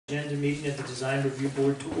Agenda meeting of the Design Review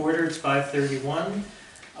Board to order. It's 5:31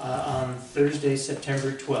 on Thursday,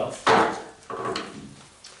 September 12th.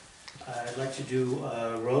 I'd like to do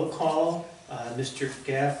a roll call. Mr.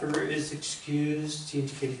 Gaffer is excused. He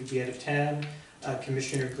indicated he'd be out of town.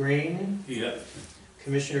 Commissioner Green. Yeah.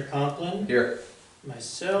 Commissioner Conklin. Here.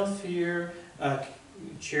 Myself here.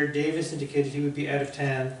 Chair Davis indicated he would be out of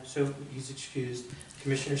town, so he's excused.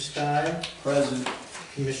 Commissioner Sky. Present.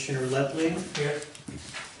 Commissioner Lepley. Here.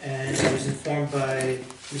 And I was informed by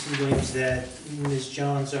Mrs. Williams that Ms.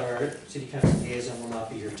 Johns, our city council liaison, will not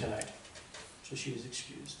be here tonight. So she was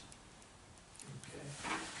excused.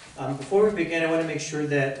 Okay. Before we begin, I want to make sure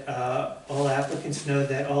that all applicants know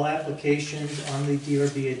that all applications on the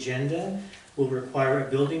DRB agenda will require a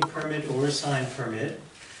building permit or a sign permit.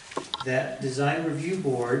 That Design Review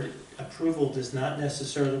Board approval does not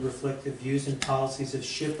necessarily reflect the views and policies of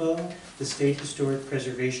SHPO, the State Historic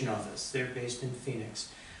Preservation Office. They're based in Phoenix,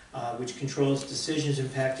 which controls decisions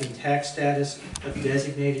impacting tax status of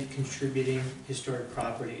designated contributing historic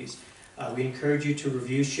properties. We encourage you to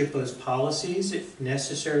review SHPO's policies. If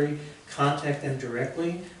necessary, contact them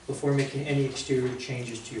directly before making any exterior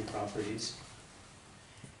changes to your properties.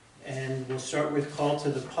 And we'll start with call to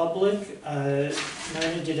the public.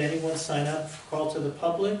 Nina, did anyone sign up for call to the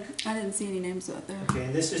public? I didn't see any names out there. Okay,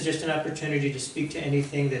 and this is just an opportunity to speak to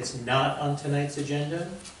anything that's not on tonight's agenda.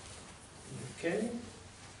 Okay.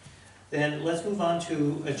 Then let's move on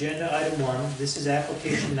to agenda item 1. This is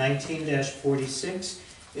application 19-46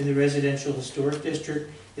 in the Residential Historic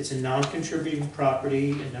District. It's a non-contributing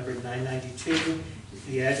property numbered 992.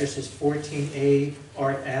 The address is 14A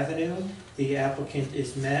Art Avenue. The applicant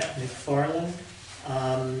is Matt McFarland.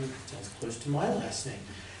 Sounds close to my last name.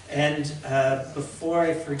 And before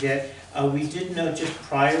I forget, we did note just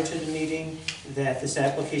prior to the meeting that this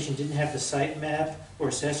application didn't have the site map or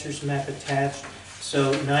assessor's map attached.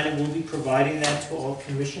 So Nina will be providing that to all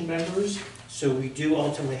commission members. So we do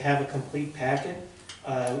ultimately have a complete packet.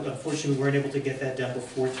 Unfortunately, we weren't able to get that done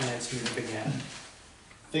before tonight's meeting began.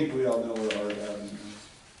 I think we all know where Art Avenue is.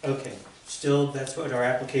 Okay, still, that's what our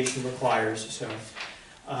application requires, so.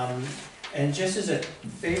 And just as a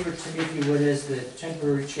favor to me, if you would, as the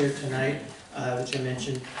temporary chair tonight, which I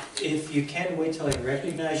mentioned, if you can wait till I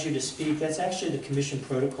recognize you to speak, that's actually the commission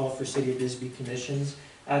protocol for City of Bisbee commissions.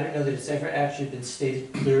 I don't know that it's ever actually been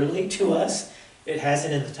stated clearly to us. It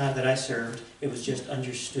hasn't in the time that I served. It was just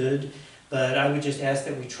understood. But I would just ask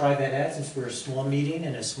that we try that out since we're a small meeting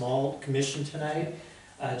and a small commission tonight.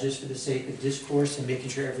 Just for the sake of discourse and making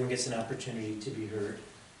sure everyone gets an opportunity to be heard.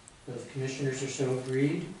 So if commissioners are so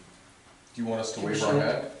agreed. Do you want us to wave our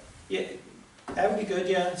hat? Yeah, that would be good,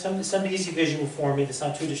 yeah. Some easy visual for me that's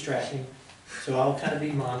not too distracting. So I'll kind of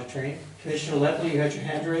be monitoring. Commissioner Lepley, you had your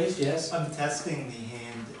hand raised, yes? I'm testing the hand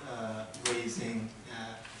raising.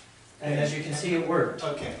 And as you can see, it worked.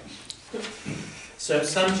 Okay. So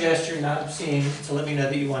some gesture, not obscene, to let me know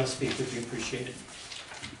that you want to speak would be appreciated.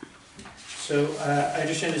 So I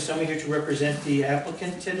understand there's someone here to represent the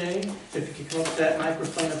applicant today. If you could come up to that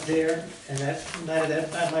microphone up there, and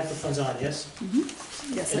that microphone's on, yes?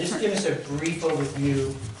 Mm-hmm. Yes, And just give us a brief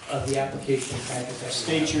overview of the application packet.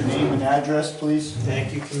 State your name and address, please.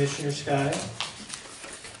 Thank you, Commissioner Sky.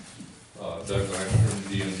 Doug Langstrom,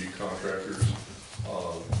 D&G Contractors,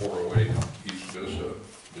 408 East Vista,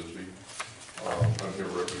 Bisbee. I'm here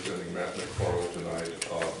representing Matt McFarland tonight.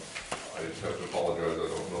 I just have to apologize, I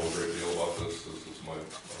don't know a great deal about this. This is my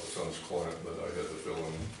son's client, but I had to fill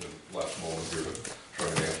in the last moment here to try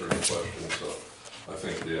and answer any questions. So I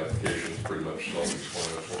think the application is pretty much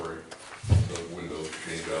self-explanatory. The windows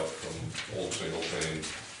change out from old single pane,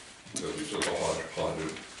 that we took a hodgepodge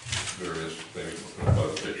of various things, by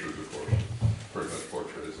the pictures, of course, pretty much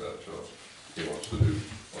portrays that. So he wants to do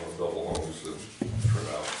double homes and trim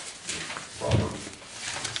out proper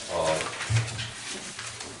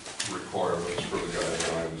requirements for the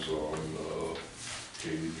guidelines on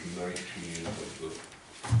page 19 of the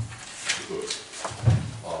book.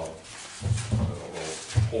 I don't know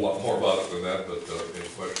a whole lot more about it than that, but any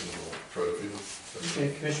questions I'll try to field. Okay,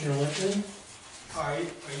 Commissioner Lincoln. Are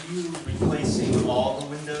you replacing all the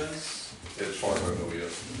windows? As far as I know,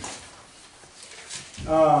 yes.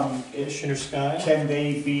 Commissioner Sky. Can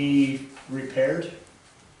they be repaired?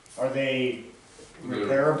 Are they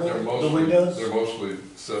repairable, They're the windows? They're mostly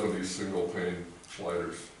 70 single pane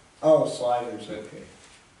sliders. Oh, sliders, okay.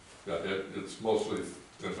 Yeah, it's mostly,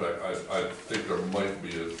 in fact, I think there might be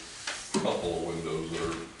a couple of windows that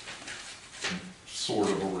are sort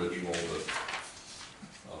of original, but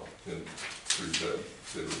in 3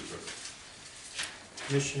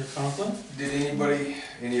 Commissioner Conklin. Did anybody,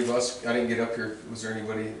 any of us, I didn't get up here, was there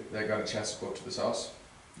anybody that got a chance to go up to this house?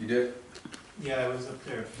 You did? Yeah, I was up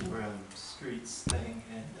there for streets thing,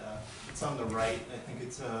 and it's on the right. I think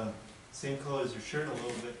it's same color as your shirt, a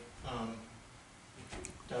little bit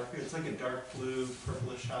darker. It's like a dark blue,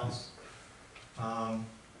 purplish house.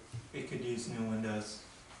 It could use new windows.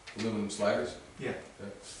 Aluminum sliders? Yeah.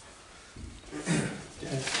 That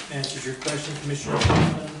answers your question, Commissioner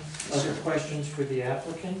Hoffman. Other questions for the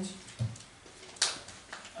applicant?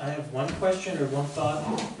 I have one question or one thought.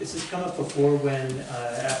 This has come up before when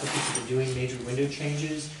applicants have been doing major window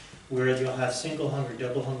changes, where you'll have single hung or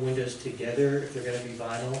double hung windows together, if they're gonna be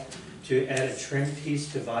vinyl, to add a trim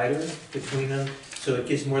piece divider between them, so it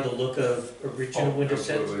gives more the look of original window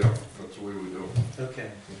set. Absolutely, yeah. That's the way we do it. Okay,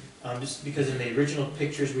 just because in the original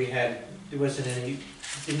pictures we had, there wasn't any,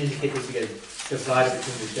 didn't indicate that we had a divider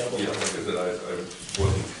between the double. Yeah, like I said, I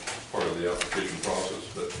wasn't part of the application process,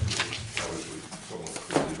 but obviously somewhat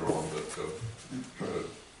clearly drawn, but try to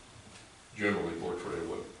generally portray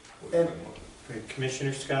what And- they want. Great.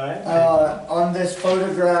 Commissioner Sky? On this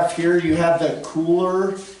photograph here, you have the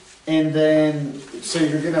cooler, and then, so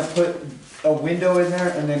you're gonna put a window in there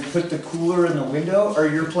and then put the cooler in the window? Or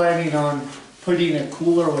you're planning on putting a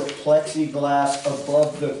cooler with plexiglass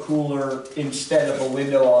above the cooler instead of a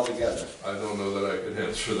window altogether? I don't know that I can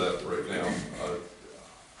answer that right now.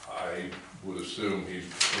 I would assume he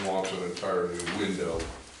wants an entire new window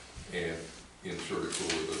and insert a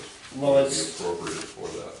cooler that Well, would be it's, appropriate for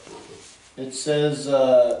that purpose. it says,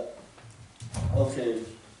 okay.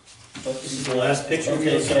 This is the last picture we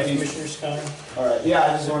Okay, looked so at, he's- Commissioner Sky? All right, yeah,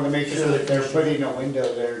 I just wanted to make sure that they're putting a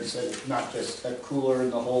window there instead of not just a cooler in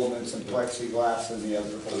the hole and then some plexiglass in the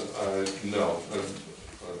other hole. No,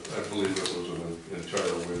 I believe it was an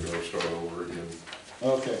entire window, start over again.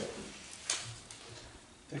 Okay,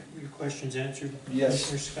 Your question's answered, yes,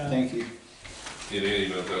 Commissioner Sky? thank you. In any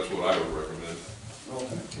event, that's what I would recommend.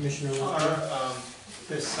 Okay. Commissioner Luther?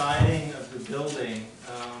 The siding of the building,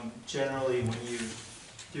 generally when you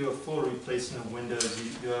do a full replacement of windows,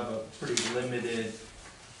 you have a pretty limited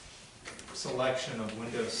selection of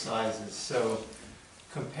window sizes. So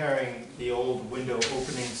comparing the old window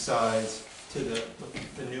opening size to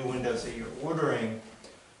the new windows that you're ordering,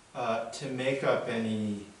 to make up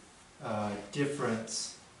any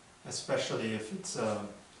difference, especially if it's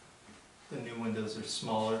the new windows are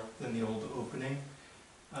smaller than the old opening.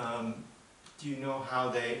 Do you know how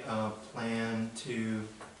they plan to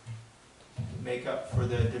make up for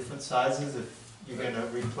the different sizes if you're gonna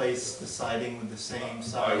replace the siding with the same I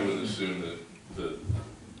siding? would assume that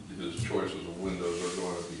his choices of windows are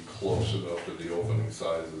going to be close enough to the opening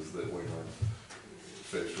sizes that when we're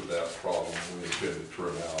faced with that problem, we intend to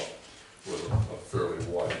trim out with a fairly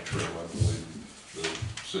wide trim. I believe the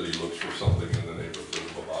city looks for something in the neighborhood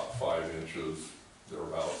of about 5 inches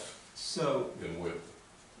thereabouts So in width.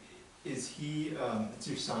 is he, it's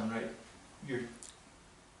your son, right?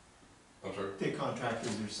 I'm sorry? The contractor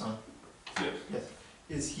is your son? Yes. Yes.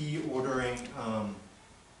 Is he ordering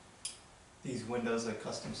these windows at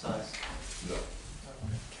custom size?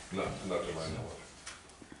 No, not to my knowledge.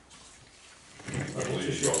 I believe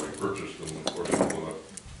he's already purchased them, according to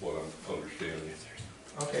what I'm understanding.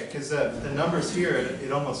 Okay, because the numbers here,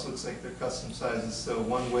 it almost looks like they're custom sizes. So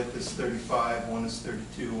one width is 35, one is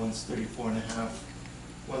 32, one's 34 and a half,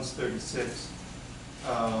 one's 36,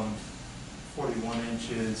 41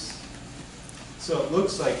 inches. So it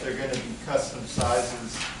looks like they're gonna be custom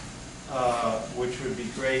sizes, which would be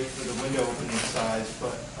great for the window opening size,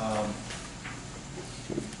 but,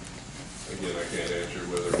 Again, I can't answer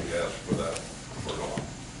whether he asked for that or not.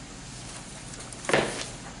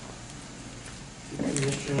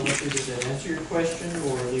 Commissioner Luther, does that answer your question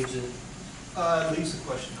or leaves it? leaves the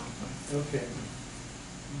question open. Okay.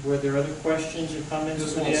 Were there other questions or comments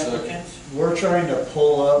Just for one the second. applicant? We're trying to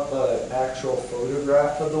pull up an actual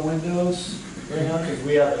photograph of the windows right now, because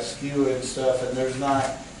we have a skew and stuff, and there's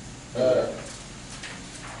not,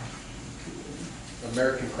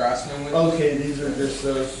 American Craftsman windows? okay, these are just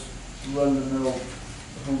those run-of-the-mill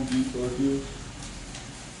Home Depot views.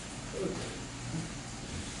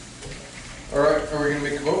 All right, are we gonna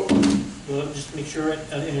make a vote? Well, just make sure,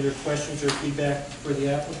 any other questions or feedback for the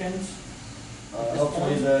applicant?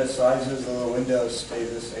 Hopefully the sizes of the windows stay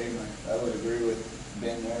the same. I would agree with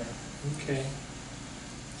Ben there. Okay.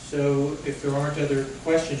 So if there aren't other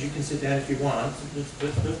questions, you can sit down if you want.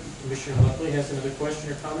 Commissioner Buckley has another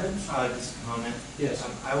question or comment? Just a comment. Yes.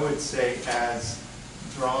 I would say as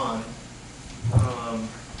drawn,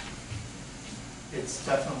 it's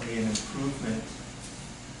definitely an improvement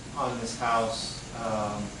on this house,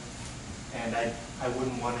 and I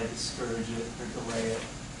wouldn't want to discourage it or delay it.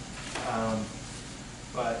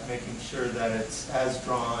 But making sure that it's as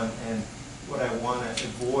drawn and what I want to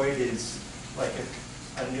avoid is like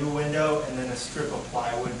a new window and then a strip of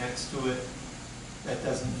plywood next to it that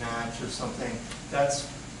doesn't match or something. That's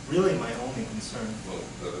really my only concern. Well,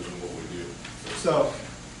 that isn't what we do. So,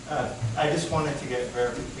 I just wanted to get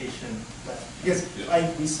verification that, because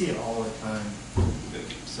we see it all the time,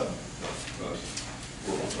 so. We're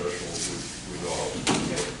professionals, we know how to do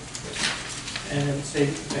it. And I would say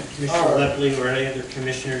that Commissioner Lepley or any other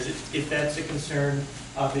commissioners, if that's a concern,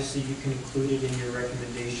 obviously you can include it in your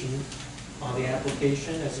recommendation on the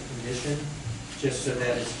application as a condition, just so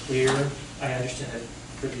that it's clear. I understand that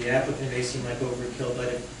for the applicant, it may seem like overkill,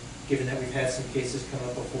 but given that we've had some cases come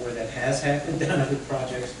up before that has happened on other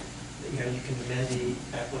projects, you know, you can amend the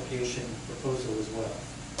application proposal as well,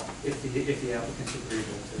 if the applicant's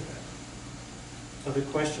agreeable to that. Other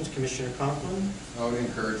questions, Commissioner Conklin? I would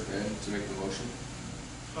encourage Ben to make the motion.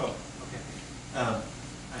 Oh, okay.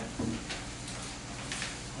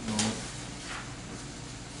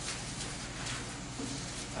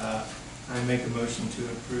 I make a motion to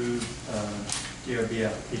approve DRB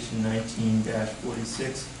application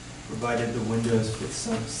 19-46, provided the windows fit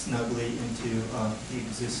snugly into the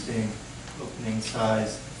existing opening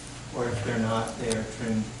size, or if they're not, they are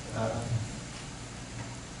trimmed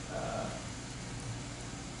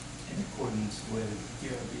in accordance with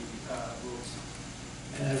DRB rules.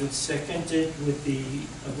 And I would second it with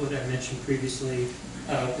what I mentioned previously,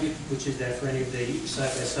 which is that for any of the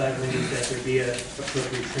side-by-side windows, that there be an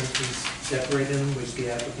appropriate trim to separate them, which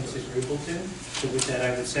the applicant's agreeable to. So with that,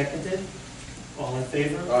 I would second it. All in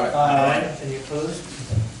favor? Aye. Any opposed?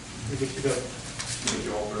 We're good to go. Thank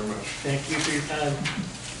you all very much. Thank you for your time.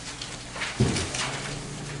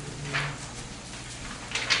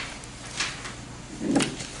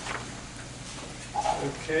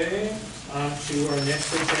 Okay, on to our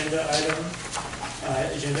next agenda item.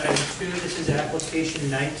 Agenda item 2, this is application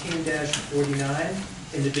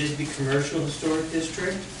 19-49 in the Bisbee Commercial Historic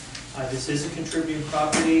District. This is a contributing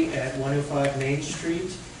property at 105 Main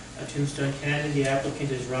Street, Tombstone Canyon. The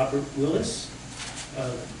applicant is Robert Willis.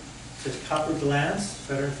 Says Copper Glance.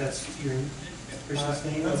 I don't know if that's your person's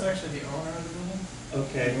name. That's actually the owner of the building.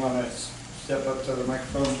 Okay. You want to step up to the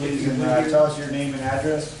microphone, please, and tell us your name and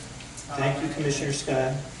address? Thank you, Commissioner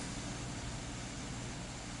Scott.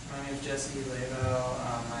 My name is Jesse Labo.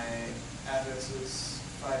 My address is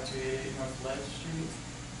 528 North Ledge Street.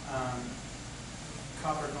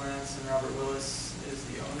 Copper Glance and Robert Willis is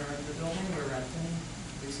the owner of the building. We're renting,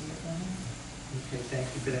 leasing it from him. Okay,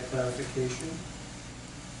 thank you for that clarification.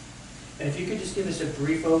 And if you could just give us a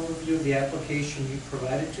brief overview of the application you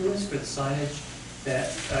provided to us for the signage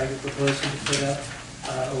that you're proposing to put up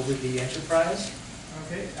over the enterprise.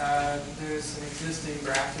 Okay, there's an existing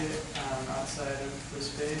bracket outside of the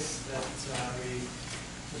space that we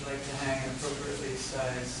would like to hang an appropriately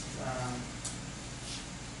sized.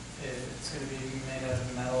 It's going to be made out of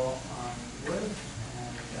metal on wood and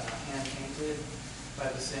hand painted by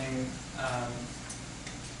the same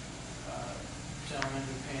gentleman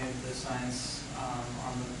who painted the signs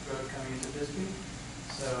on the road coming into Bisbee.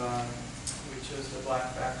 So we chose the black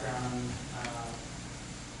background.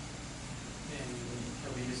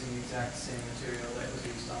 He'll be using the exact same material that was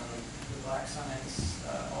used on the black signs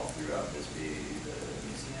all throughout Bisbee. The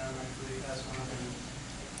museum, I believe, has one, and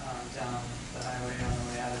down the highway on the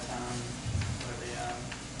way out of town where the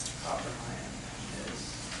copper mine is.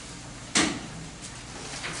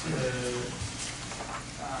 The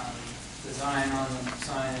design on the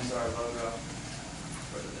sign is our logo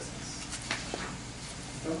for the business.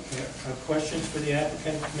 Okay, questions for the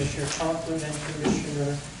applicant, Commissioner Conklin and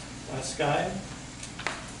Commissioner Sky?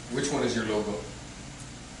 Which one is your logo?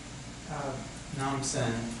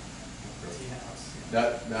 Namsen Tea House.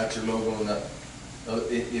 That's your logo, and that,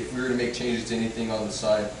 if we were to make changes to anything on the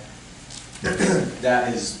side,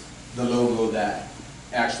 that is the logo that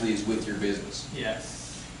actually is with your business.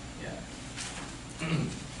 Yes. Yeah.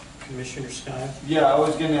 Commissioner Sky? Yeah, I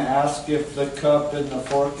was gonna ask if the cup and the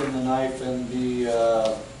fork and the knife and the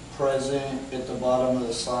present at the bottom of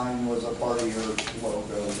the sign was a part of your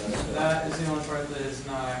logo. That is the only part that is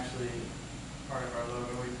not actually part of our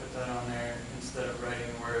logo. We put that on there instead of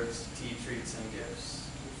writing words, tea, treats, and gifts.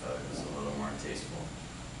 We thought it was a little more tasteful.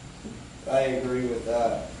 I agree with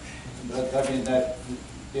that. But, I mean, that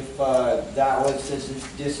if that was to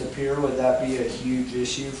disappear, would that be a huge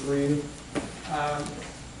issue for you?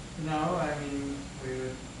 No, I mean, we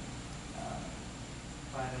would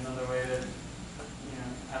find another way to,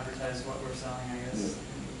 advertise what we're selling, I guess.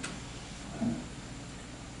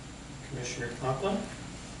 Commissioner Conklin?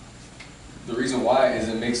 The reason why is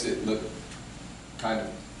it makes it look kind of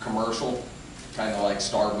commercial, kind of like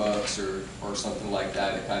Starbucks or something like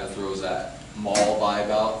that. It kind of throws that mall vibe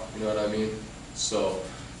out, you know what I mean? So,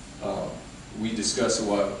 we discussed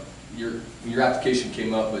what, your application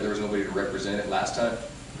came up, but there was nobody to represent it last time.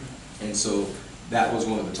 And so that was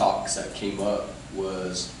one of the topics that came up,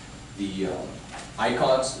 was the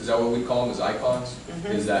icons, is that what we call them, is icons?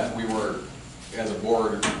 Is that we were, as a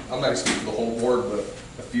board, I'm not gonna speak for the whole board, but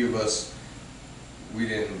a few of us, we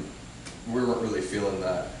weren't really feeling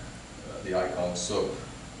that, the icons. So,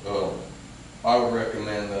 I would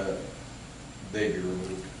recommend that they be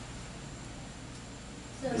removed.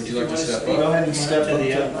 Would you like to step Go up? ahead and step To up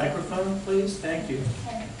the to. microphone, please, thank you.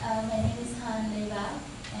 My name is Han Leva,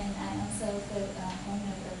 and I'm also the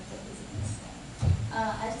owner of the business.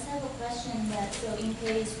 I just have a question that, so in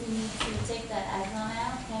case we need to take that icon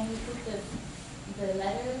out, can we put the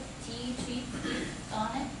letter T, treat,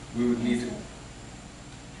 on it? We would need to,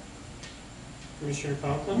 Commissioner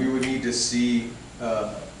Conklin? we would need to see,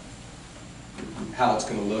 how it's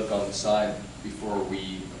gonna look on the side before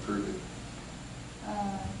we approve it.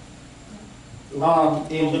 In Hold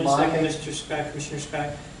on a my- second, Mr. Scott, Commissioner Scott.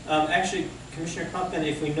 Actually, Commissioner Conklin,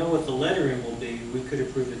 if we know what the lettering will be, we could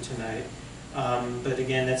approve it tonight. But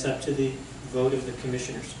again, that's up to the vote of the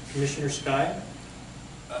commissioners. Commissioner Sky?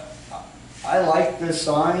 I like this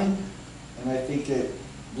sign, and I think it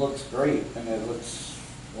looks great, and it looks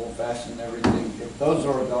old-fashioned and everything. If those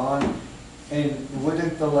are gone, and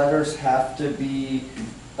wouldn't the letters have to be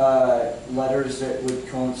letters that would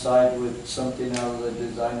coincide with something out of the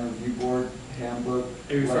design review board handbook?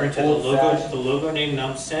 Are you referring like to the old-fashioned? logo named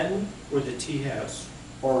Namsen or the tea house?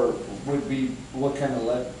 Or would be, what kind of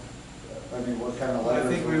what kind of I letters?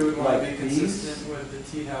 think we would want to be like these? consistent with the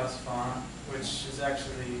Tea House font, which is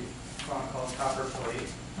actually a font called Copper Plate,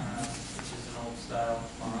 which is an old style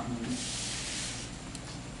font.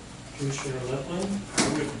 Commissioner Leflin?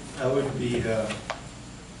 I would be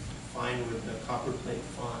fine with the copper plate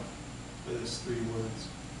font for those 3 words.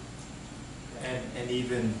 And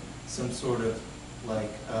even some sort of like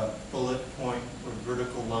a bullet point or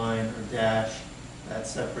vertical line or dash that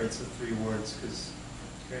separates the 3 words, because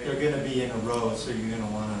Great. they're gonna be in a row, so you're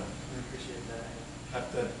gonna wanna I appreciate that.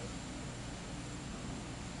 have to.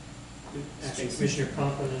 Actually, Commissioner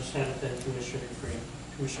Conklin has had it, then Commissioner Green.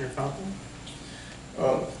 Commissioner Conklin?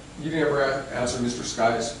 You never answered Mr.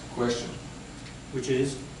 Sky's question. Which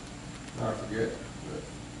is, I forget, but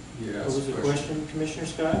he had what asked was the the question. question, Commissioner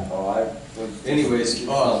Scott? Oh, I was. Anyways,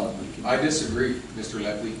 I disagree, Mr.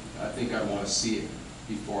 Lepley. I think I want to see it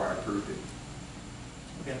before I approve it.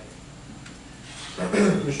 Okay.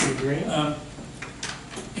 Commissioner Green?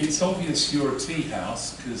 It's obvious you're a tea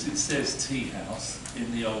house because it says tea house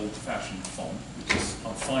in the old-fashioned font, which is,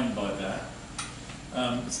 I'm fine by that.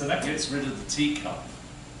 So that gets rid of the teacup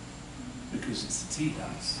because it's a tea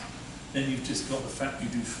house. Then you've just got the fact you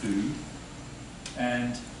do food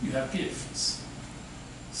and you have gifts.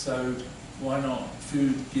 So why not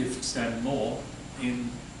food, gifts and more in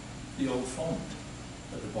the old font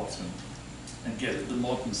at the bottom and get the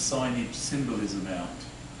modern signage symbolism out?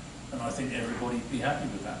 And I think everybody'd be happy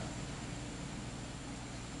with that.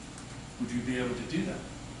 Would you be able to do that?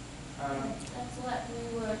 That's what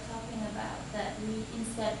we were talking about, that we,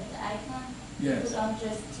 instead of the icon, Yes. put on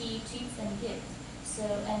just tea, treats, and gifts. So,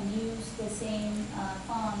 and use the same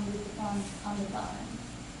font with the font on the bottom.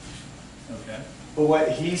 Okay. But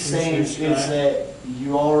what he's saying is Commissioner Scott? that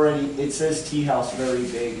you already, it says tea house very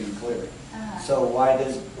big and clear. So why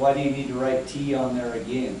do you need to write tea on there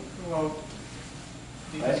again? Well,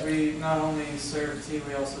 because we not only serve tea,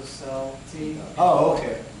 we also sell tea. Oh,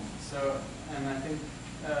 okay. So, and I think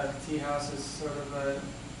tea house is sort of a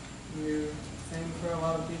new thing for a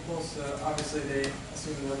lot of people, so obviously they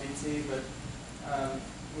assume there'll be tea, but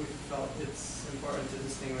we felt it's important to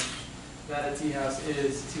distinguish that a tea house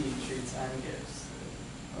is tea, treats, and gifts.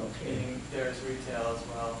 Okay. Meaning there's retail as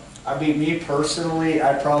well. I mean, me personally,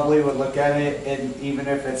 I probably would look at it, and even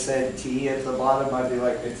if it said tea at the bottom, I'd be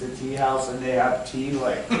like, it's a tea house and they have tea,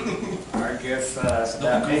 like, I guess It's not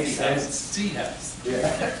that a makes coffee house, sense. it's a tea house.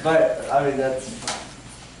 Yeah, but, I mean, that's,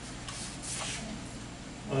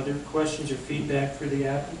 Other questions or feedback for the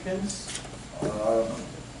applicants? I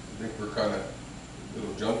think we're kind of a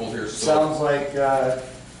little jumbled here, so.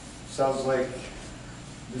 sounds like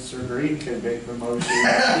Mr. Green could make the motion.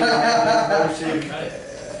 Motion.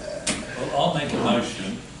 Well, I'll make a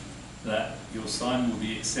motion that your sign will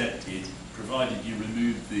be accepted, provided you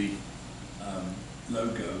remove the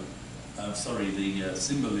logo, the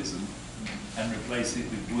symbolism, and replace it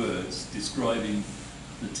with words describing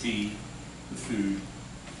the tea, the food,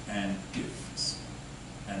 and gifts.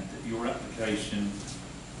 And your application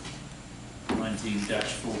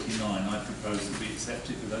 19-49, I propose to be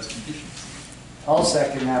accepted with those conditions. I'll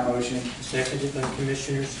second that motion. Seconded by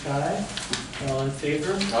Commissioner Sky. All in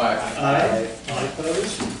favor? Alright, Aye. All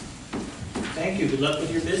opposed? Thank you. Good luck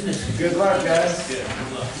with your business. Good luck, guys. Yeah,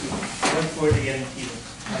 good luck. Look forward to getting to you.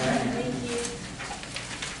 Thank you.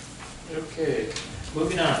 Okay,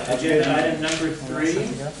 moving on. Agenda item number 3.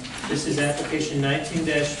 This is application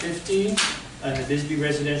 19-50 on the Bisbee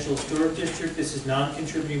Residential Historic District. This is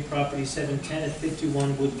non-contributing property 710 at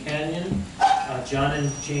 51 Wood Canyon. John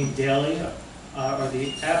and Jane Daly are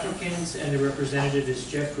the applicants, and the representative is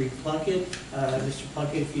Jeffrey Plunkett. Mr.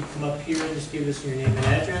 Plunkett, if you'd come up here and just give us your name and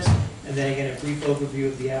address, and then again, a brief overview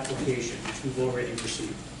of the application, which we've already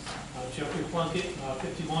received. Jeffrey Plunkett,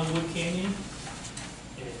 51 Wood Canyon,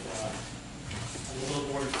 and I'm a little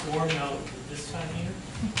more informed now at this time here.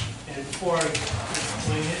 And before I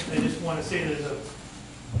explain it, I just want to say that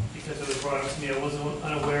because it was brought up to me, I wasn't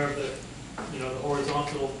unaware of the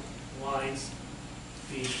horizontal lines.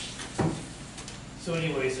 So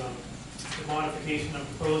anyways, the modification I'm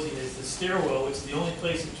proposing is the stairwell, which is the only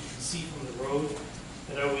place that you can see from the road,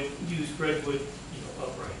 that I would use redwood,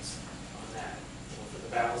 uprights on that, for the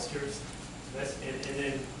balusters.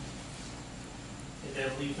 And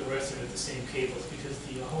then leave the rest of it the same cables, because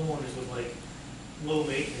the homeowners would like low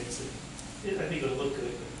maintenance, and I think it would look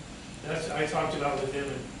good. That's, I talked about with them,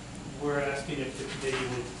 and we're asking if the committee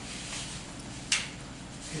would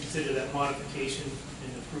consider that modification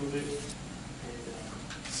and approve it. And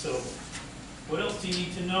so, what else do you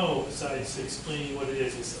need to know besides explaining what it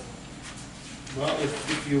is? Well,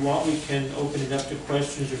 if you want, we can open it up to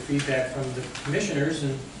questions or feedback from the commissioners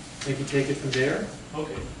and maybe take it from there.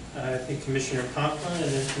 Okay. I think Commissioner Conklin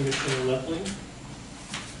and then Commissioner Lepley.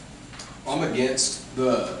 I'm against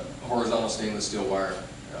the horizontal stainless steel wire.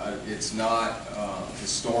 It's not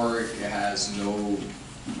historic, it has no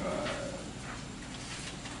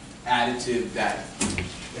additive that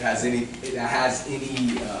it has any it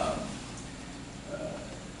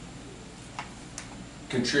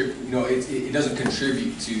doesn't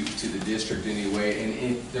contribute to the district in any way.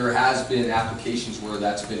 And there has been applications where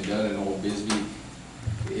that's been done in Old Bisbee.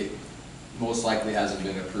 It most likely hasn't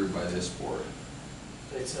been approved by this board.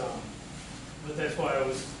 It's but that's why I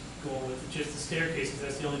was going with just the staircases.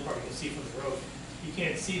 That's the only part you can see from the road. You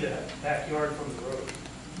can't see that backyard from the road.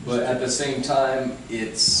 But at the same time,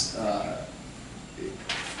 it's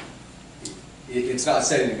not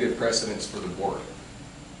setting a good precedence for the board.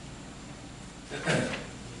 Any other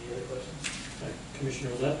questions?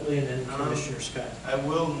 Commissioner Lepley and then Commissioner Scott. I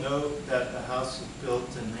will note that the house was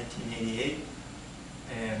built in 1988,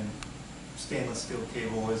 and stainless steel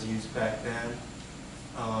cable was used back then.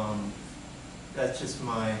 That's just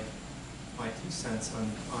my 2 cents on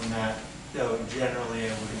that, though generally I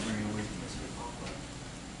would agree with Mr. Conklin,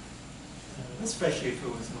 especially if it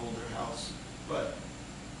was an older house. But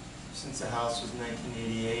since the house was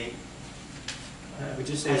 1988, I would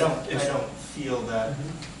just say I don't feel that.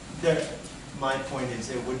 Mhm. My point is,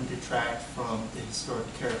 it wouldn't detract from the historic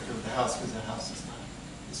character of the house, because the house is not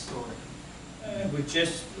historic. I would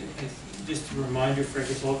just a reminder for, I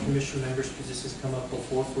guess, all commission members, because this has come up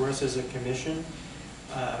before for us as a commission,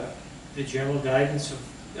 the general guidance of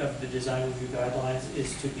the design review guidelines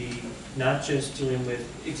is to be not just dealing with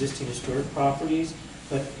existing historic properties,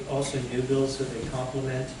 but also new builds, so they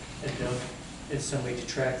complement and don't in some way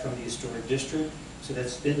detract from the historic district. So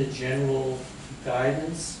that's been the general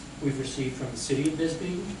guidance we've received from the city of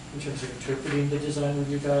Bisbee in terms of interpreting the design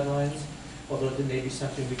review guidelines. Although there may be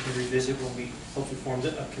something we can revisit when we hopefully form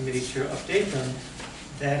a committee to update them,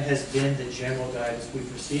 that has been the general guidance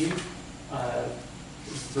we've received,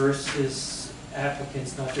 versus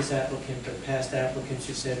applicants, not this applicant, but past applicants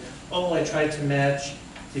who said, oh, I tried to match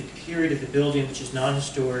the period of the building, which is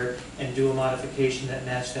non-historic, and do a modification that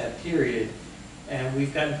matched that period. And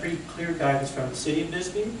we've gotten pretty clear guidance from the city of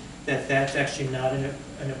Bisbee that that's actually not a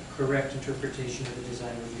correct interpretation of the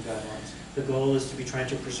design review guidelines. The goal is to be trying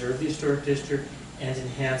to preserve the historic district and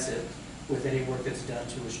enhance it with any work that's done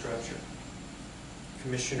to a structure.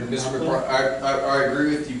 Commissioner Mr. Conklin? McCarthy, I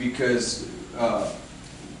agree with you, because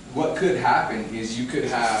what could happen is you could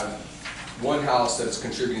have one house that's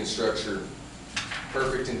contributing structure,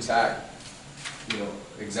 perfect, intact,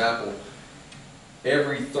 example,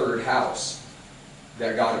 every third house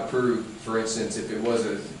that got approved, for instance, if it was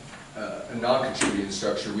a non-contributing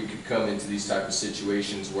structure, we could come into these type of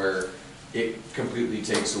situations where it completely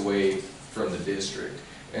takes away from the district.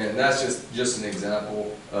 And that's just an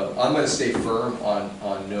example. I'm going to stay firm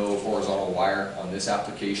on no horizontal wire on this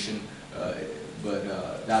application, but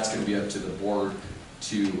that's going to be up to the board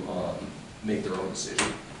to make their own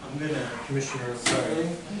decision. Commissioner Sorry.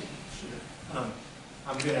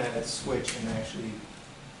 I'm gonna switch and actually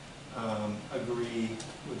agree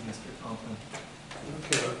with Mr. Conklin.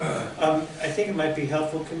 Okay. I think it might be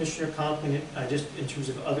helpful, Commissioner Conklin, just in terms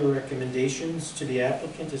of other recommendations to the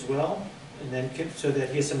applicant as well, and then, so that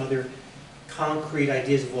he has some other concrete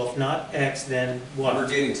ideas of, well, if not X, then what? We're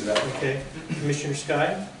getting to that. Okay. Commissioner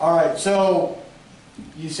Sky? All right, so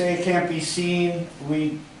you say it can't be seen.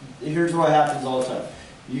 Here's what happens all the time.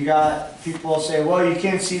 You got people say, well, you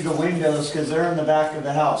can't see the windows because they're in the back of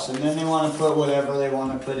the house, and then they want to put whatever they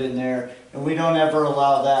want to put in there, and we don't ever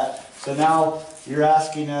allow that. So now you're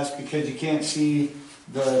asking us, because you can't see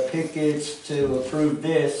the pickets, to approve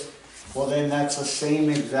this. Well, then that's the same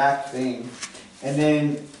exact thing. And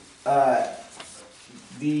then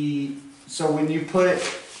so when you put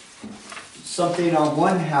something on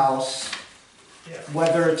one house, Yeah.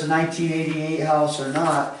 whether it's a 1988 house or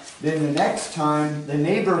not, then the next time the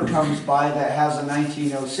neighbor comes by that has a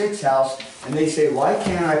 1906 house, and they say, why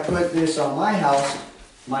can't I put this on my house?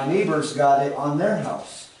 My neighbor's got it on their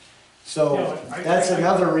house. So Yeah, that's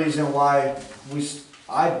another reason why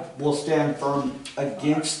I will stand firm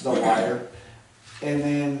against the wire. And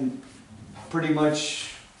then pretty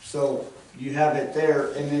much, so you have it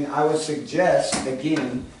there, and then I would suggest,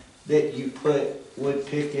 again, that you put wood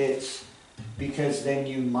pickets, because then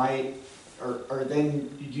you might, or then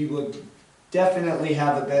you would definitely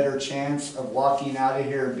have a better chance of walking out of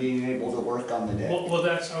here and being able to work on the deck. Well,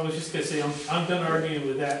 I was just gonna say, I'm done arguing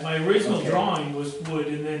with that. My original Okay. drawing was wood,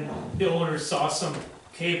 and then the owner saw some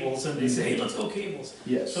cables, and they said, hey, let's go cables.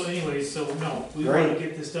 Yes. So anyways, so no, we Great. wanna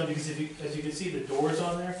get this done, because as you can see, the doors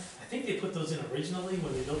on there, I think they put those in originally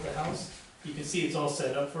when they built the house. You can see it's all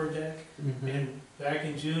set up for a deck, and back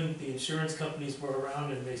in June, the insurance companies were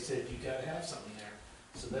around, and they said, you gotta have something there.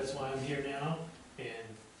 So that's why I'm here now, and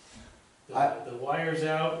the wire's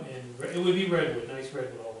out, and it would be redwood, nice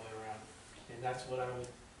redwood all the way around. And that's what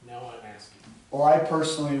now I'm asking. Well, I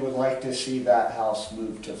personally would like to see that house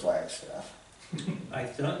moved to Flagstaff. I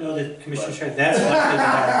don't know that Commissioner Shire, that's likely to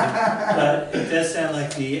happen, but it does sound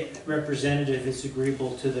like the representative is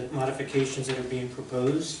agreeable to the modifications that are being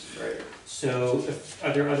proposed. Right. So,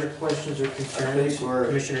 are there other questions or concerns,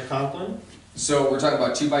 Commissioner Conklin? So we're talking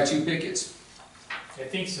about 2x2 pickets? I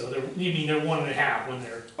think so, they're 1.5 when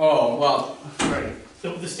they're, Oh, well, right,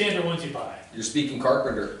 the standard ones you buy. you're speaking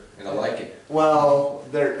carpenter, and I like it. Well,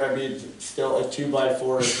 still a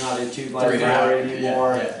 2x4 is not a 2x4 3 and a half,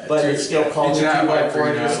 anymore, yeah, but two- it's still called a 2.5 by 2x4, 3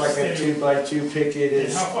 and a just half. like a 2x2 picket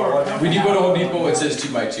is. And how far- When you go to Home Depot, it says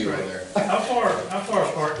 2x2 on there. How far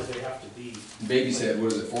apart do they have to be? Baby's head,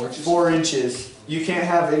 what is it, 4 inches? 4 inches. You can't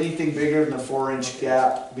have anything bigger than a 4-inch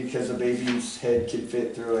gap because a baby's head can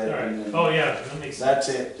fit through it. Alright, and then oh yeah, that makes sense. That's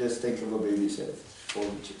it, just think of a baby's head, 4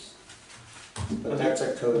 inches. But that's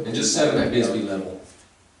a code. And just 7 at Bisbee level.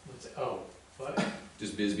 What?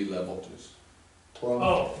 Just Bisbee level, just. Plumb.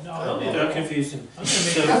 Oh, no, Don't confuse him. I'm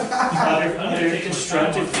So, gonna make, other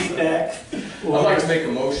constructive feedback? I'd like to make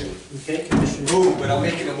a motion. Okay, Commissioner. Ooh, but I'm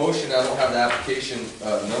making a motion, I don't have the application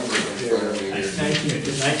number in front of me here.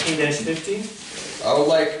 19-50? I would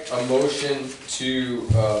like a motion to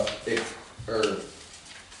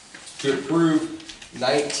approve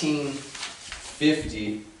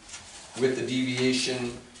 1950 with the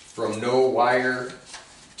deviation from no wire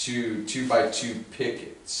to 2x2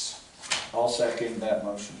 pickets. I'll second that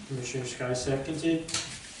motion. Commissioner Sky seconded.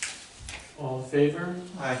 All in favor?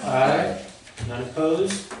 Aye. None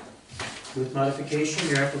opposed? With modification,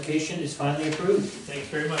 your application is finally approved. thanks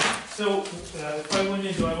very much. So, if I went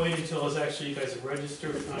in, do I wait until it's actually, you guys are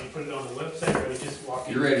registered, and I put it on the website, or I just walk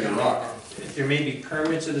in? You're ready to rock. There may be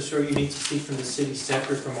permits of the sort you need to see from the city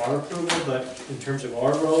separate from our approval, but in terms of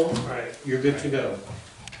our role, Right, you're good to go. okay.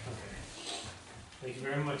 Thank you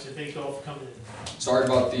very much, and thank you all for coming in. Sorry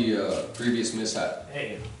about the previous mishap.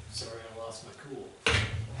 Hey, sorry I lost my cool.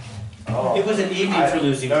 Oh. It was an evening for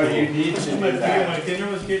losing No, cool. you need to My do that. my dinner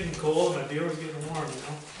was getting cold, and my beer was getting warm, you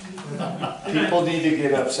know? People need to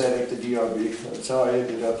get upset at the DRB, that's how I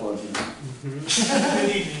ended up on here. Mhm.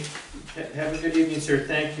 Good evening. Have a good evening, sir,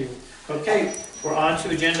 thank you. Okay, we're on to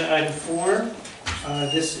agenda item 4.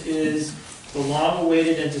 This is the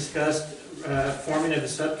long-awaited and discussed forming of a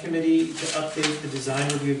subcommittee to update the design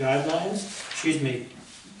review guidelines. Excuse me,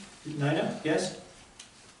 Nina, yes?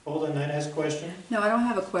 Hold on, Nina has a question? No, I don't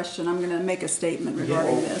have a question. I'm gonna make a statement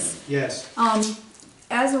regarding this. Yes.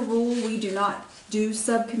 As a rule, we do not do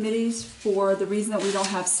subcommittees for the reason that we don't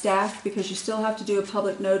have staff, because you still have to do a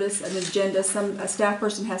public notice, an agenda. A staff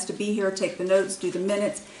person has to be here, take the notes, do the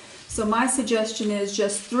minutes. So my suggestion is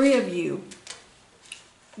just 3 of you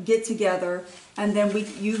get together, and then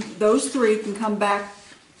those 3 can come back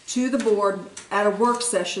to the board at a work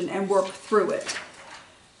session and work through it.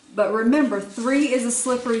 But remember, 3 is a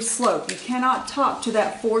slippery slope. You cannot talk to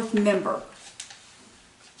that 4th member.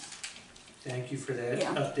 Thank you for that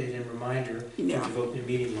Yeah. update and reminder Yeah. of open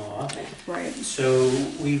meeting law. Right. So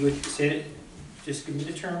we would say, just give me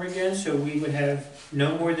the term again, so we would have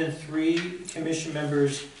no more than 3 commission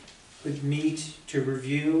members would meet to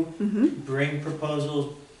review, bring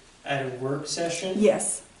proposals at a work session?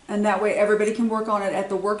 Yes, and that way everybody can work on it at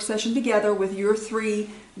the work session together with your 3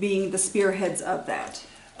 being the spearheads of that.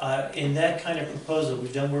 In that kind of proposal,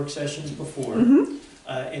 we've done work sessions before.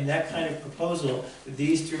 In that kind of proposal,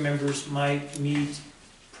 these 3 members might meet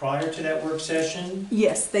prior to that work session?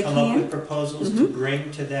 Yes, they Come up with can. proposals to bring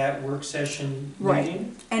to that work session Right.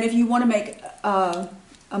 meeting? And if you want to make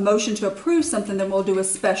a motion to approve something, then we'll do a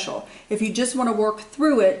special. If you just want to work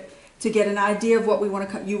through it to get an idea of what we want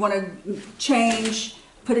to, you want to change,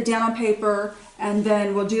 put it down on paper, and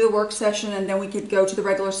then we'll do the work session, and then we could go to the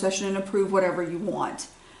regular session and approve whatever you want.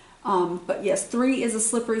 But yes, 3 is a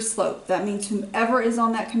slippery slope. That means whomever is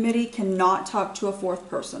on that committee cannot talk to a 4th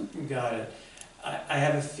person. Got it. I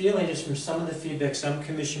have a feeling just from some of the feedback some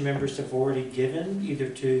commission members have already given, either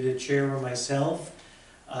to the chair or myself,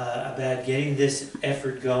 about getting this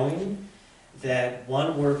effort going, that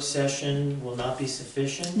one work session will not be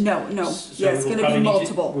sufficient. No, no, So yeah, it's we'll going to probably be need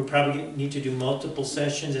multiple. We'll probably need to do multiple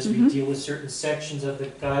sessions as we deal with certain sections of the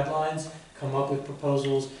guidelines, come up with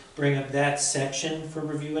proposals, bring up that section for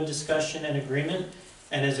review and discussion and agreement.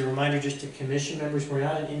 And as a reminder, just to commission members, we're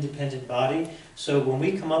not an independent body, so when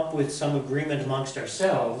we come up with some agreement amongst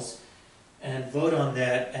ourselves and vote on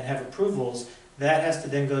that and have approvals, that has to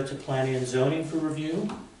then go to planning and zoning for review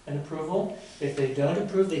and approval. If they don't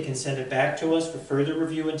approve, they can send it back to us for further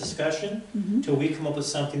review and discussion, till we come up with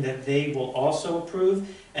something that they will also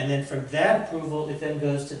approve. And then from that approval, it then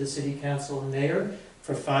goes to the city council and mayor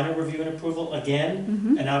for final review and approval.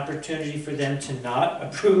 Again, an opportunity for them to not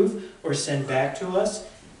approve or send back to us.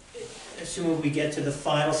 Assuming we get to the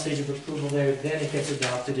final stage of approval there, then it gets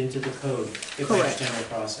adopted into the code, if I Correct. understand the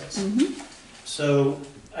process. So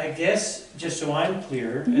I guess, just so I'm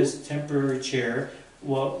clear, as temporary chair,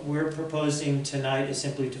 what we're proposing tonight is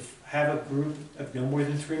simply to have a group of no more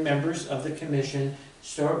than 3 members of the commission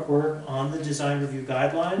start work on the design review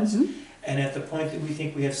guidelines. And at the point that we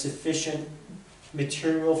think we have sufficient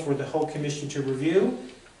material for the whole commission to review,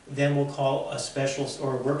 then we'll call a special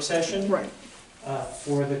or a work session Right.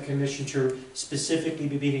 for the commission to specifically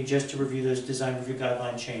be meeting just to review those design review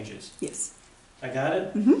guideline changes. Yes. I got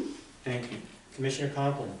it? Thank you. Commissioner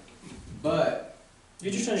Conklin. But,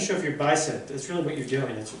 You're just trying to show off your bicep. That's really what you're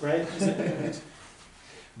doing, that's right?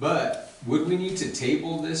 but, would we need to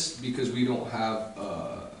table this because we don't have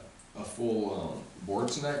a full board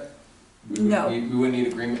tonight? No. We wouldn't need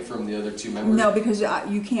agreement from the other 2 members? No, because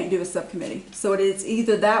you can't do a subcommittee. So it is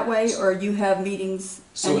either that way or you have meetings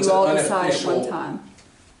So and it's you an all decide at one unofficial- time.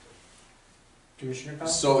 Commissioner Conklin?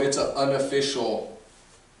 So it's an unofficial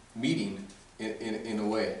meeting in a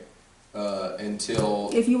way,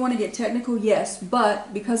 until, If you want to get technical, yes,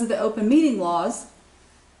 but because of the open meeting laws,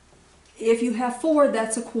 if you have 4,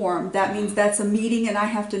 that's a quorum. That means that's a meeting and I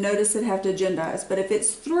have to notice it, have to agendize. But if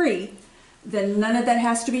it's 3, then none of that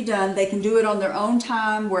has to be done. They can do it on their own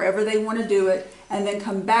time, wherever they want to do it, and then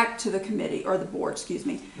come back to the committee, or the board, excuse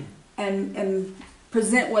me, and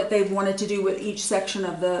present what they wanted to do with each section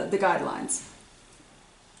of the guidelines.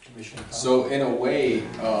 Commissioner Conklin? so in a way,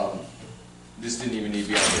 this didn't even need to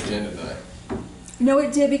be on the agenda tonight. No,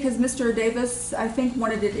 it did, because Mr. Davis, I think,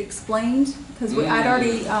 wanted it explained, because I'd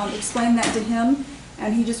already explained that to him,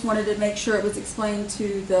 and he just wanted to make sure it was explained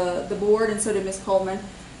to the board, and so did Ms. Coleman,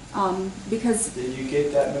 because, Did you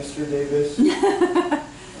get that, Mr. Davis? Oh,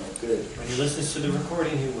 good. When he listens to the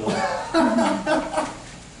recording, he will.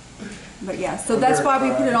 but yeah, so that's why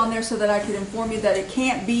we put it on there, so that I could inform you that it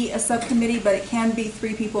can't be a subcommittee, but it can be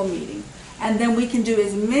 3 people meeting. And then we can do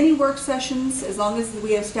as many work sessions, as long as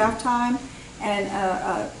we have staff time, and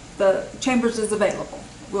the chambers is available.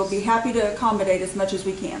 We'll be happy to accommodate as much as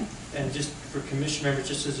we can. And just for commission members,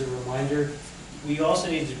 just as a reminder, we also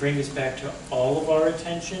need to bring this back to all of our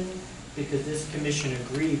attention, because this commission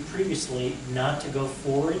agreed previously not to go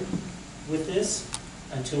forward with this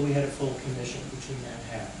until we had a full commission, which we now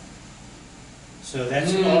have. So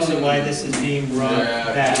that's also why this is being brought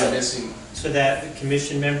Yeah, back, we're missing. so that the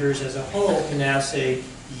commission members as a whole can now say,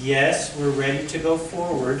 yes, we're ready to go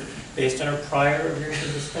forward based on our prior agreement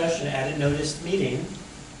and discussion at a noticed meeting.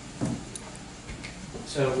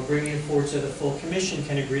 So we're bringing it forward so the full commission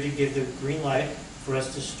can agree to give the green light for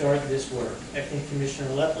us to start this work. I think Commissioner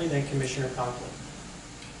Lepley, then Commissioner Conklin.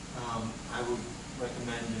 I would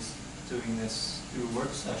recommend just doing this through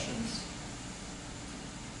work sessions.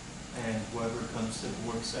 and whoever comes to the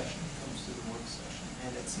work session, comes to the work session,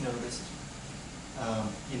 and it's noticed.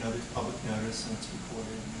 You know, there's public notice and it's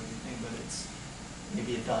recorded and everything, but it's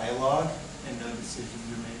maybe a dialogue and no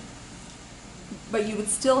decisions are made. But you would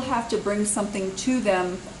still have to bring something to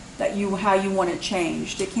them that how you want it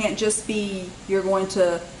changed. It can't just be, we'd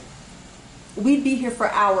be here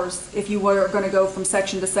for hours if you were gonna go from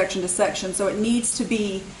section to section to section. So it needs to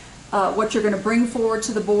be what you're gonna bring forward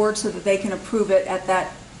to the board so that they can approve it at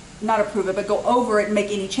that, not approve it, but go over it and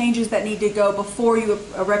make any changes that need to go before you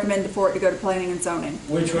recommend for it to go to planning and zoning.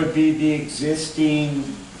 Which would be the existing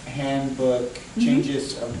handbook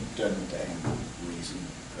changes, I'm done with the handbook reason,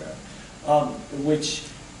 crap. Which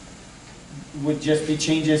would just be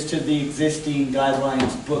changes to the existing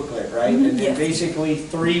guidelines booklet, right? And then Yes. basically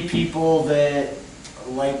 3 people that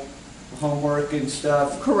like homework and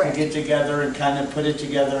stuff. Correct. Get together and kind of put it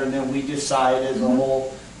together and then we decide as a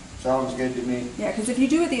whole. Sounds good to me. Yeah, because if you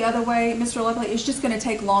do it the other way, Mr. Lovely, it's just gonna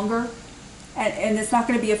take longer, and it's not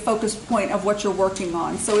gonna be a focus point of what you're working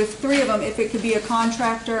on. So if 3 of them, if it could be a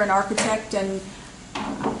contractor, an architect, and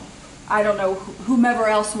I don't know, whomever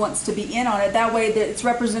else wants to be in on it, that way that it's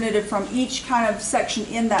representative from each kind of section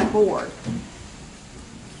in that board.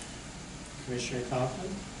 Commissioner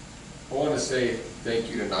Conklin? I want to say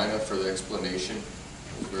thank you to Nina for the explanation.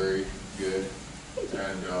 It was very good,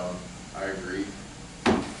 and I agree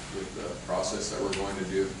with the process that we're going to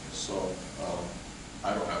do. So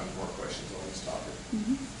I don't have any more questions on this topic.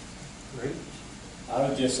 Great. I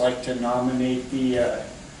would just like to nominate the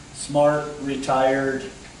smart,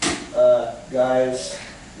 retired guys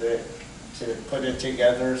that to put it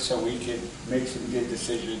together so we can make some good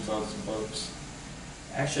decisions on some votes.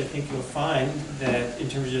 Actually, I think you'll find that in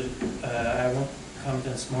terms of, I won't comment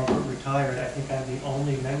on smart or retired, I think I'm the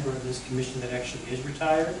only member of this commission that actually is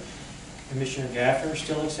retired. Commissioner Gaffner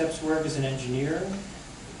still accepts work as an engineer.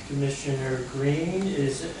 Commissioner Green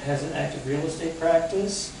has an active real estate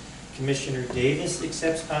practice. Commissioner Davis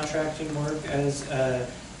accepts contracting work as,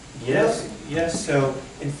 yes. So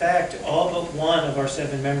in fact, all but one of our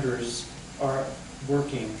 7 members are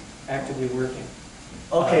working, actively working.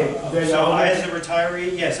 Okay, then So I'll I, as a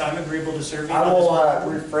retiree, yes, I'm agreeable to serving I on this will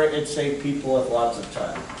board. rephrase it, say people with lots of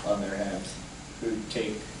time on their hands who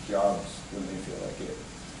take jobs when they feel like it.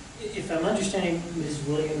 If I'm understanding Ms.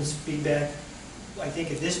 Williams' feedback, I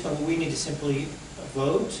think at this point, we need to simply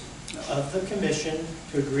vote of the commission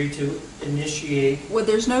to agree to initiate. Well,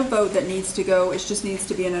 there's no vote that needs to go, it just needs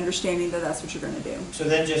to be an understanding that that's what you're gonna do. So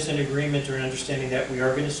then just an agreement or an understanding that we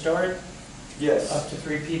are going to start. Yes. Up to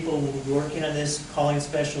 3 people will be working on this, calling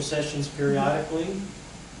special sessions periodically,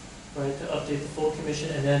 right, to update the full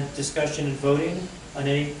commission, and then discussion and voting on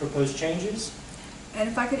any proposed changes. And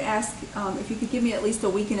if I could ask, if you could give me at least a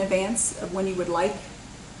week in advance of when you would like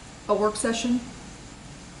a work session?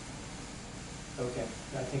 Okay,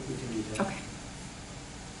 I think we can do that. Okay.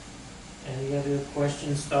 Any other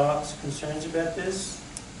questions, thoughts, concerns about this?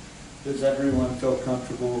 Does everyone feel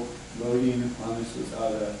comfortable voting on this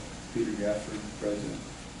without Peter Gafford present?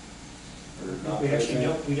 Or not We actually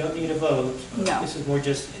present? we don't need a vote. No. This is more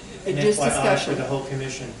just an Just FYI for discussion. the whole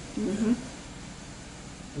commission. Mm-hmm.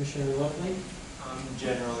 Commissioner Lovely? I'm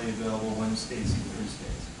generally available Wednesdays and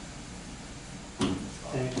Thursdays.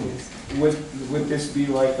 Thank you. Would this be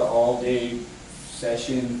like an all-day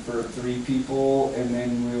session for 3 people and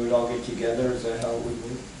then we would all get together? Is that how it would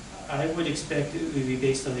work? I would expect it would be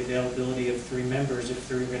based on the availability of 3 members if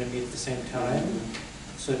 3 are going to meet at the same time,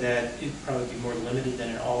 so that it'd probably be more limited than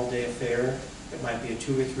an all-day affair. It might be a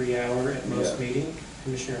 2 or 3 hour at most Yeah. meeting.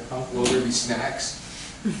 Commissioner Conklin? Will there be snacks?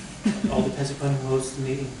 All depends upon who hosts the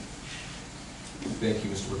meeting. Thank you,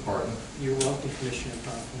 Mr. McPartland. You're welcome, Commissioner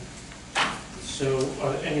Conklin. So,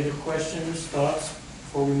 are there any other questions, thoughts,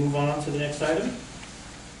 before we move on to the next item?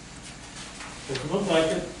 Doesn't look like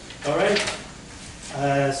it. All right.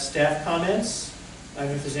 Staff comments? I don't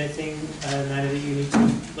know if there's anything, Nina, that you need to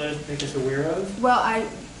make us aware of? Well,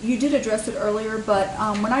 you did address it earlier, but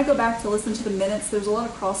when I go back to listen to the minutes, there's a lot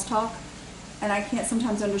of crosstalk, and I can't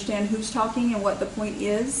sometimes understand who's talking and what the point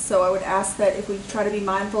is. So I would ask that if we try to be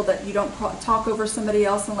mindful that you don't talk over somebody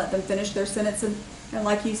else and let them finish their sentence, and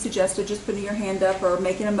like you suggested, just putting your hand up or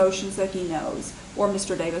making a motion so he knows, or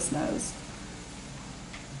Mr. Davis knows.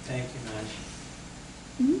 Thank you, Nina.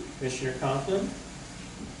 Mhm. Commissioner Conklin?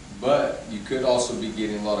 But you could also be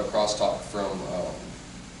getting a lot of crosstalk from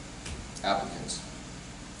applicants.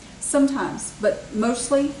 Sometimes, but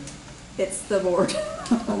mostly it's the board.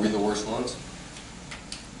 Are we the worst ones?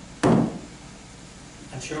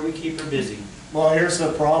 I'm sure we keep her busy. Well, here's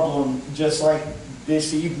the problem. Just like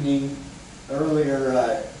this evening,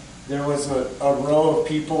 earlier, there was a row of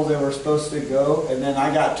people that were supposed to go, and then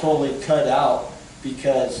I got totally cut out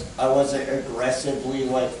because I wasn't aggressively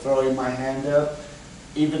like throwing my hand up,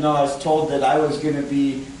 even though I was told that I was gonna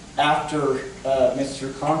be after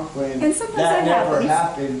Mr. Conklin. And sometimes That that never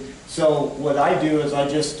happens. happened. So what I do is I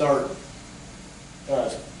just start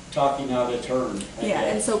talking out of turn. I Yeah,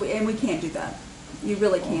 and guess. so, and we can't do that. You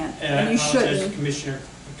really can't, And I and you apologize, shouldn't.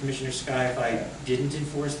 Commissioner Sky, if I didn't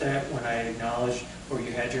enforce that when I acknowledged, or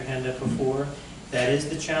you had your hand up before. That is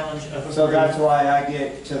the challenge of a So group. that's why I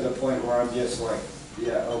get to the point where I'm just like,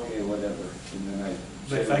 yeah, okay, whatever, and then I.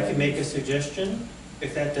 But if I could make a suggestion,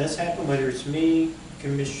 if that does happen, whether it's me,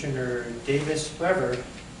 Commissioner Davis, whoever,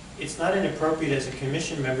 it's not inappropriate as a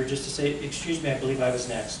commission member just to say, excuse me, I believe I was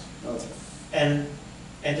next. Okay. And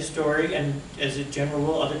end of story, and as a general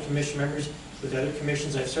rule, other commission members with other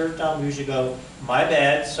commissions I've served on, we usually go, my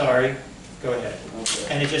bad, sorry, go ahead.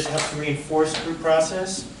 Okay. And it just helps reinforce group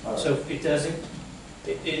process, All right. so it doesn't,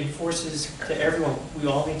 it enforces to everyone, we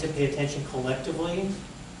all need to pay attention collectively,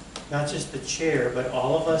 not just the chair, but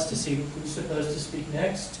all of us to see who's supposed to speak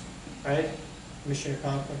next, right? Commissioner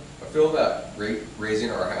Conklin? I feel that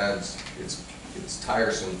raising our hands, it's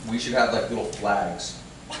tiresome. We should have like little flags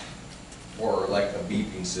or like a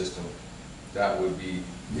beeping system. That would be,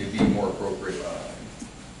 it'd be more appropriate.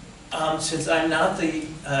 Since I'm not the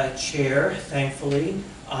chair, thankfully,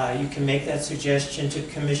 you can make that suggestion to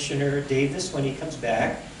Commissioner Davis when he comes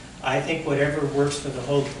back. I think whatever works for the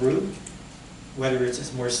whole group, whether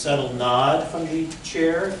it's a more subtle nod from the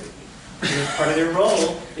chair, because part of their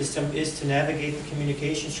role is to navigate the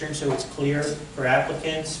communication stream so it's clear for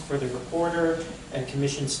applicants, for the reporter, and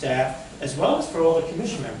commission staff, as well as for all the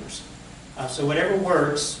commission members. So whatever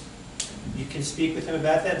works, you can speak with him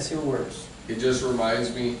about that and see what works. It just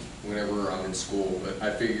reminds me whenever I'm in school, but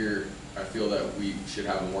I feel that we should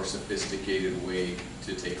have a more sophisticated way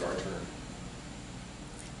to take our turn.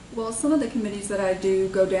 Well, some of the committees that I do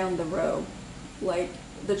go down the row, like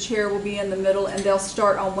the chair will be in the middle and they'll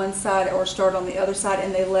start on one side or start on the other side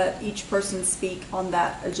and they let each person speak on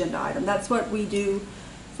that agenda item. That's what we do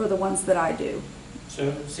for the ones that I do.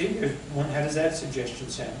 So, see, there's one, how does that suggestion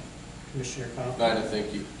sound, Commissioner Conklin? Nina,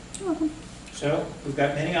 thank you. You're welcome. So, we've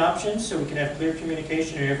got many options, so we can have clear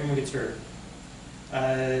communication and everyone gets heard.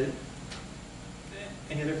 Any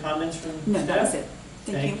other comments from staff? No, that was it.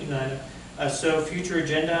 Thank you. Nina. So, future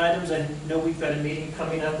agenda items, I know we've got a meeting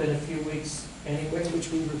coming up in a few weeks anyway,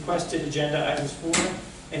 which we requested agenda items for.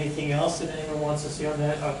 Anything else that anyone wants to see on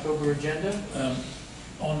that October agenda?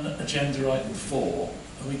 On agenda item 4,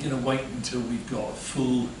 are we going to wait until we've got a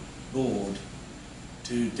full board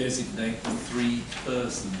to designate the 3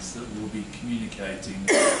 persons that will be communicating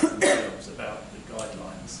themselves about the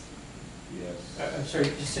guidelines? Yes. I'm sorry,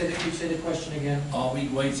 you say the question again? Are we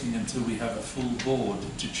waiting until we have a full board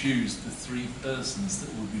to choose the 3 persons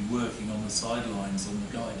that will be working on the sidelines on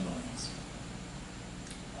the guidelines?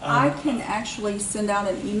 I can actually send out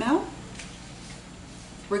an email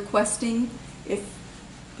requesting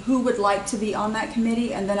who would like to be on that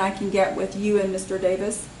committee, and then I can get with you and Mr.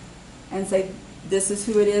 Davis and say, this is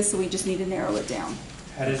who it is, so we just need to narrow it down.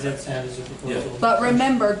 How does that sound as a proposal? But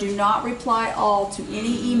remember, do not reply all to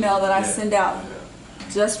any email that I send out.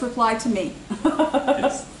 Just reply to me.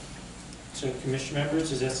 Yes. So, commission members,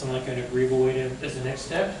 does that sound like an agreeable way to, as the next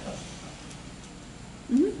step?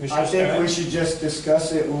 Mhm. Commissioner I think Scott? we should just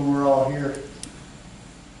discuss it when we're all here,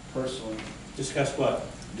 personally. Discuss what?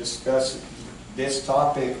 Discuss this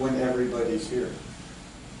topic when everybody's here.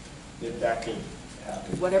 If that could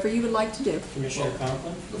happen. Whatever you would like to do. Commissioner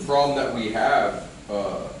Conklin? The problem that we have,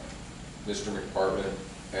 Mr. McPartment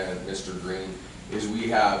and Mr. Green, is we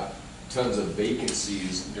have tons of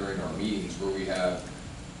vacancies during our meetings where we have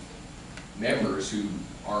members who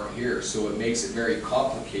aren't here. So it makes it very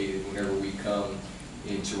complicated whenever we come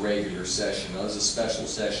into regular session. Now, this is a special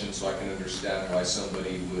session, so I can understand why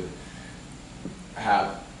somebody would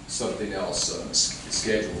have something else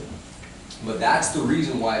scheduled. But that's the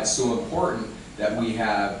reason why it's so important that we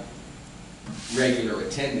have regular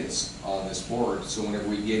attendance on this board. So whenever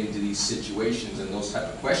we get into these situations and those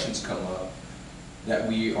type of questions come up, that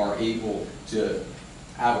we are able to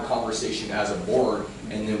have a conversation as a board,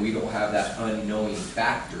 and then we don't have that unknowing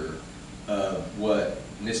factor of what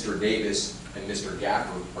Mr. Davis and Mr.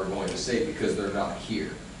 Gaffer are going to say because they're not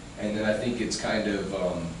here. And then I think it's kind of,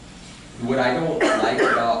 what I don't like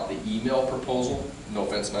about the email proposal, no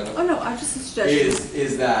offense, Nina. Oh, no, I just a suggestion.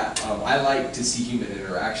 Is that I like to see human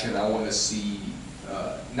interaction. I want to see,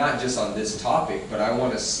 not just on this topic, but I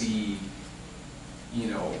want to see,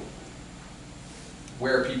 you know,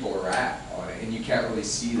 where people are at on it. And you can't really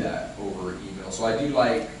see that over email. So I do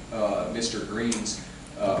like Mr. Green's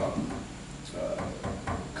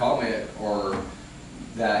comment or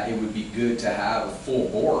that it would be good to have a full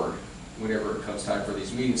board whenever it comes time for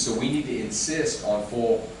these meetings. So we need to insist on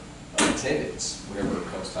full attendance whenever it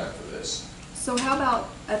comes time for this. So how about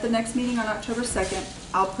at the next meeting on October 2nd,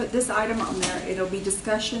 I'll put this item on there. It'll be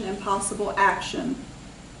discussion and possible action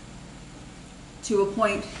to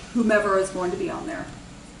appoint whomever is going to be on there.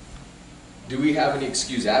 Do we have any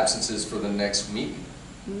excused absences for the next meeting?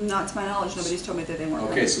 Not to my knowledge, nobody's told me that they weren't.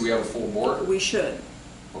 Okay, so we have a full board? We should.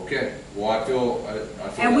 Okay, well, I feel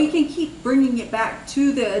And we that- can keep bringing it back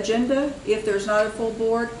to the agenda. If there's not a full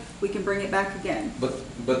board, we can bring it back again. But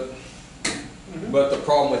the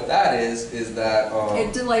problem with that is that,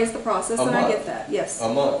 It delays the process, a and I month. get that, yes. a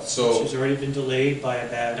month, Which so, has already been delayed by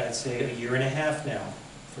about, I'd say, a year and a half now,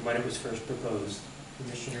 from when it was first proposed.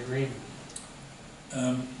 Commissioner Green?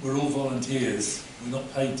 We're all volunteers, we're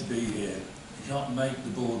not paid to be here. You can't make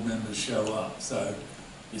the board members show up, so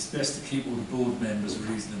it's best to keep all the board members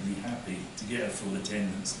reasonably happy to get a full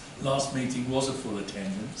attendance. Last meeting was a full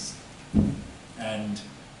attendance, and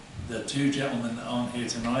the two gentlemen that aren't here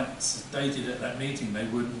tonight stated at that meeting they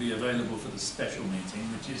wouldn't be available for the special meeting,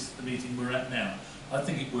 which is the meeting we're at now. I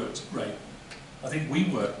think it works great. I think we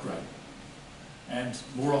work great. And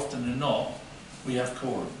more often than not, we have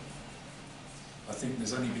quorum. I think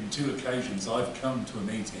there's only been 2 occasions I've come to a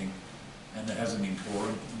meeting and there hasn't been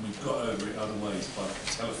quorum, and we've got over it other ways, by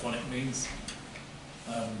telephonic means.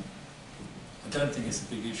 I don't think it's a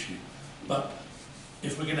big issue. But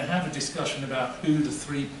if we're going to have a discussion about who the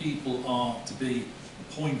 3 people are to be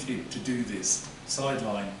appointed to do this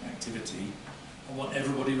sideline activity, I want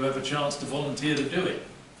everybody to have a chance to volunteer to do it.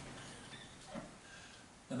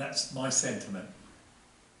 And that's my sentiment.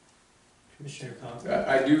 Commissioner Conklin?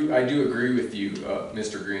 I do agree with you,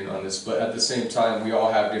 Mr. Green, on this, but at the same time, we all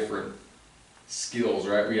have different skills,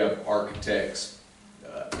 right? We have architects,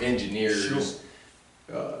 engineers,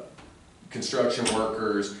 construction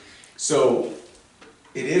workers. So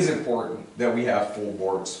it is important that we have full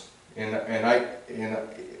boards, and I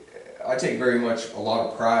take very much a lot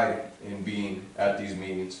of pride in being at these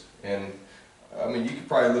meetings. And I mean, you could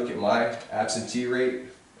probably look at my absentee rate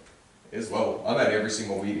is low. I'm at every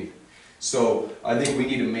single meeting. So I think we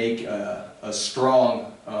need to make a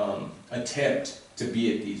strong attempt to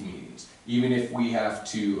be at these meetings, even if we have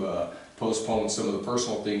to postpone some of the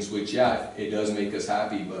personal things, which, yeah, it does make us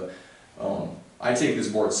happy, but I take this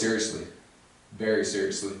board seriously, very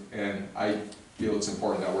seriously, and I feel it's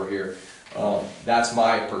important that we're here. That's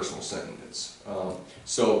my personal sentiments.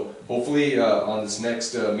 So hopefully on this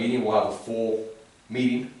next meeting, we'll have a full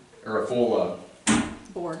meeting, or a full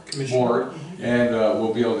Board. board, and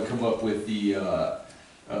we'll be able to come up with the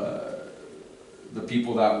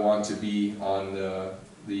people that want to be on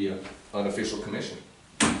the unofficial commission.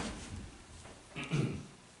 Any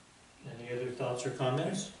other thoughts or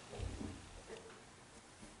comments?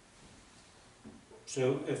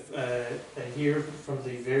 So if I hear from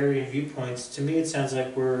the varying viewpoints, to me it sounds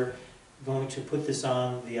like we're going to put this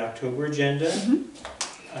on the October agenda, Mhm.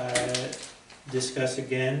 discuss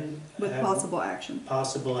again. With possible action.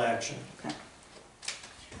 Possible action. Okay.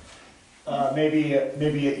 Maybe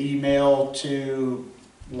an email to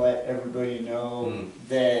let everybody know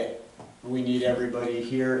that we need everybody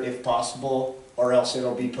here if possible, or else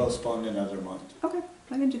it'll be postponed another month. Okay,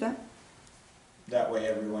 I can do that. That way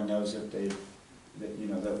everyone knows that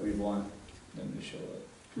that we want them to show up.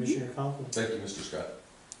 Commissioner Conklin? Thank you, Mr. Scott.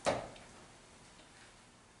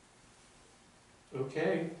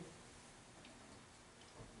 Okay.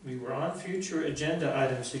 We were on future agenda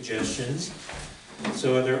item suggestions.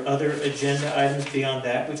 So are there other agenda items beyond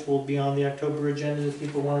that which will be on the October agenda that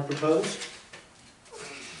people want to propose?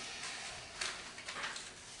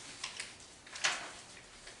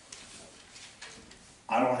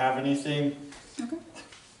 I don't have anything. Okay.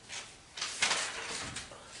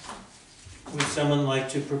 Would someone like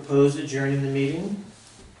to propose adjourning the meeting?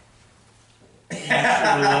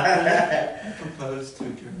 I propose to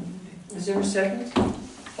adjourn. Is there a second?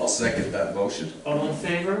 I'll second that motion. All in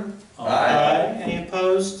favor? Aye. Any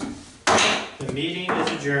opposed? The meeting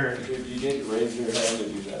is adjourned. You didn't raise your hand to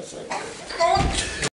do that second.